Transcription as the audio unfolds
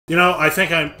You know, I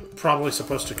think I'm probably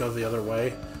supposed to go the other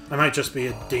way. I might just be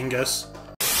a dingus.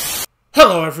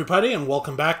 Hello everybody, and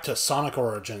welcome back to Sonic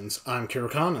Origins. I'm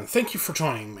Kirokon, and thank you for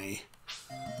joining me.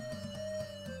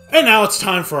 And now it's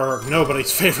time for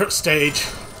nobody's favorite stage.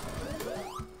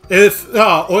 If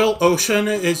Oil Ocean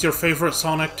is your favorite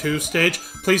Sonic 2 stage,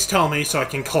 please tell me so I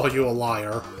can call you a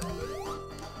liar.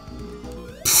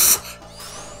 Pfft.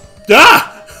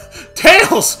 Ah!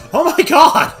 Tails! Oh my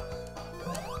god!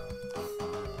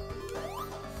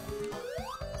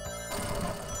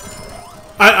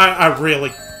 I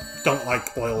really don't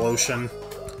like Oil Ocean.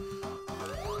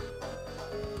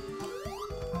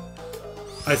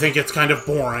 I think it's kind of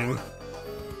boring.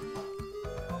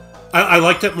 I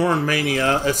liked it more in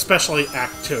Mania, especially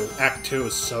Act 2. Act 2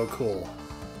 is so cool.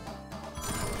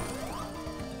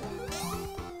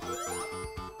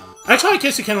 Actually, I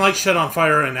guess you can light shit on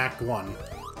fire in Act 1.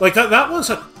 Like, that was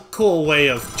a cool way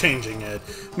of changing it,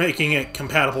 making it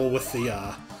compatible with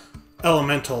the,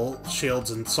 elemental shields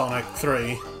in Sonic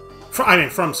 3.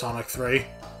 From Sonic 3.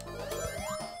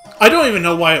 I don't even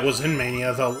know why it was in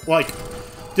Mania, though. Like,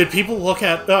 did people look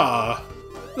at,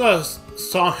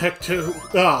 Sonic 2,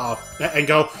 and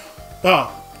go,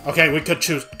 okay, we could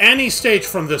choose any stage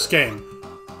from this game,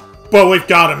 but we've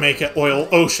gotta make it Oil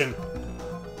Ocean.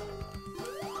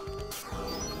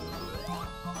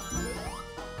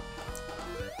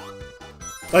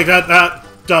 Like, that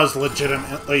does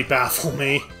legitimately baffle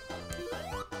me.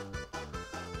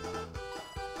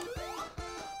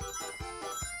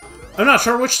 I'm not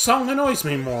sure which song annoys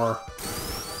me more.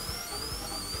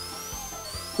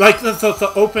 Like,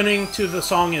 the opening to the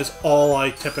song is all I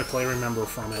typically remember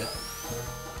from it.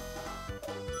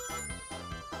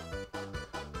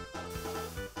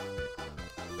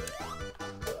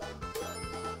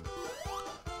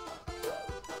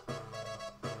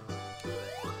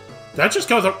 Did I just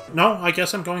go the... No, I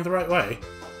guess I'm going the right way.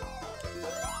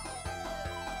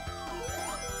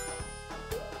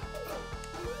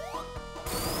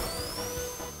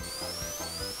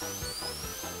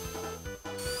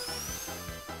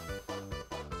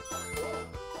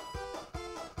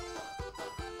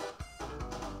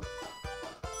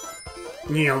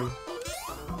 You know.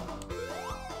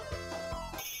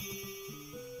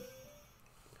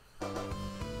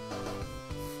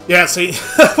 Yeah, see,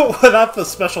 without the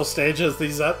special stages,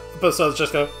 these episodes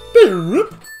just go...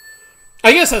 Boop.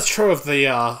 I guess that's true of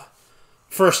the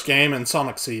first game in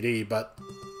Sonic CD, but,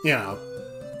 you know.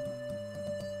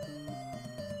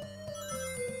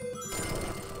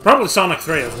 Probably Sonic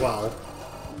 3 as well.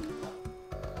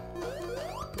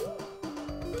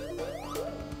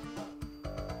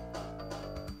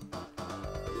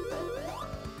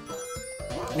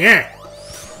 Yeah.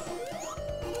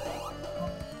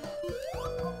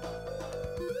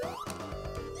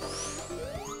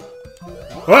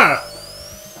 Wow.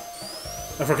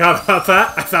 I forgot about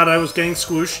that. I thought I was getting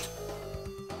squished.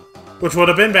 Which would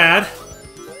have been bad.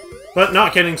 But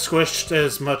not getting squished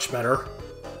is much better.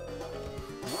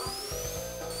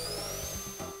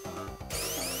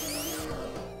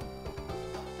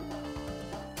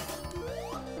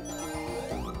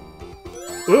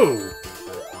 Ooh.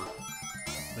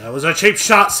 That was a cheap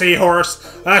shot, Seahorse!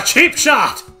 A cheap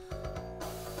shot!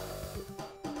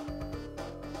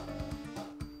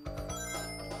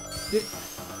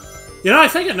 You know, I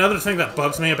think another thing that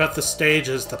bugs me about the stage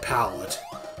is the palette.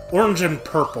 Orange and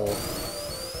purple.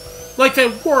 Like, they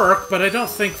work, but I don't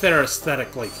think they're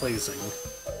aesthetically pleasing.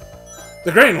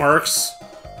 The green works.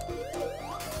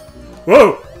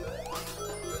 Whoa!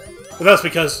 But that's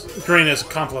because green is a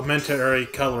complementary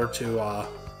color to,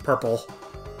 purple.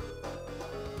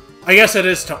 I guess it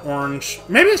is to orange.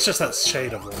 Maybe it's just that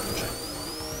shade of orange.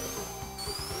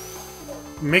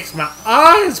 Makes my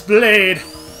eyes bleed!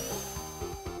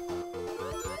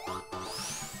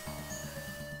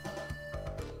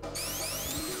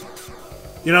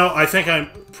 You know, I think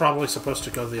I'm probably supposed to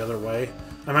go the other way.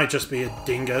 I might just be a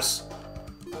dingus.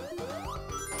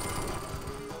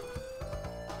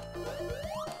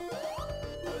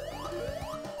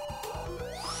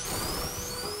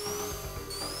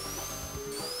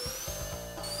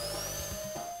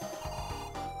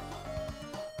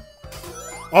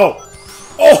 Oh!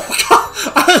 Oh, God!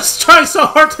 I was trying so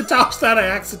hard to dodge that I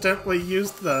accidentally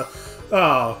used the,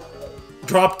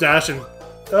 drop dash and...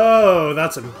 Oh,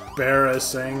 that's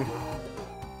embarrassing.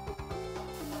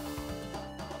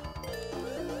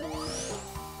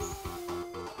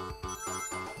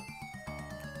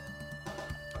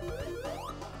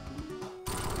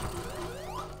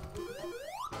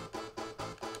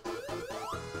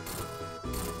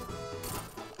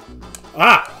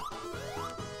 Ah!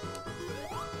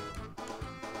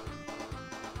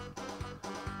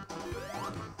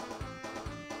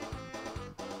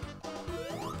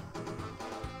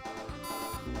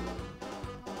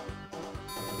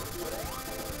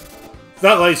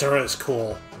 That laser is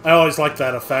cool. I always like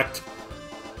that effect.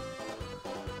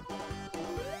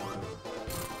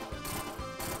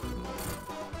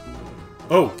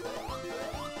 Oh.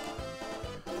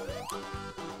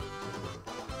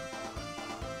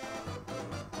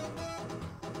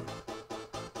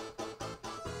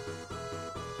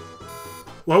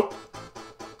 Whoa.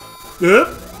 Yep.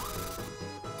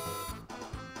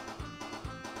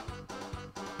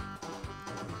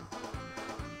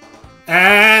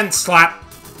 And slap.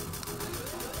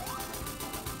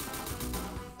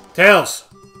 Tails.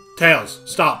 Tails,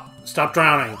 stop. Stop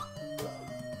drowning.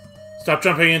 Stop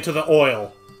jumping into the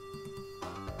oil.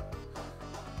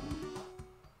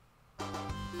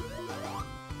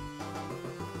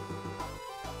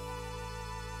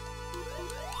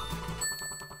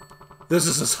 This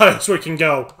is as high as we can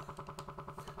go.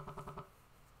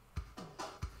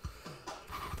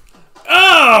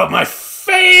 Oh, my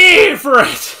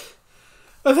favorite!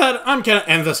 With that, I'm gonna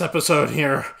end this episode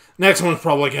here. Next one's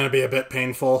probably gonna be a bit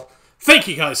painful. Thank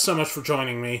you guys so much for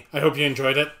joining me. I hope you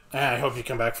enjoyed it, and I hope you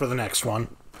come back for the next one.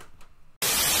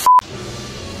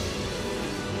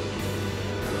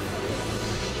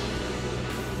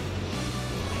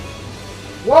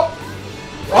 Whoop!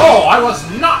 Oh, I was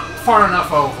not far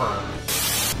enough over.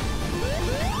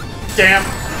 Damn.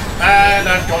 And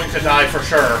I'm going to die for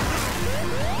sure.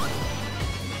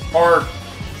 Or...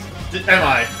 am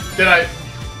I? Did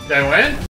I win?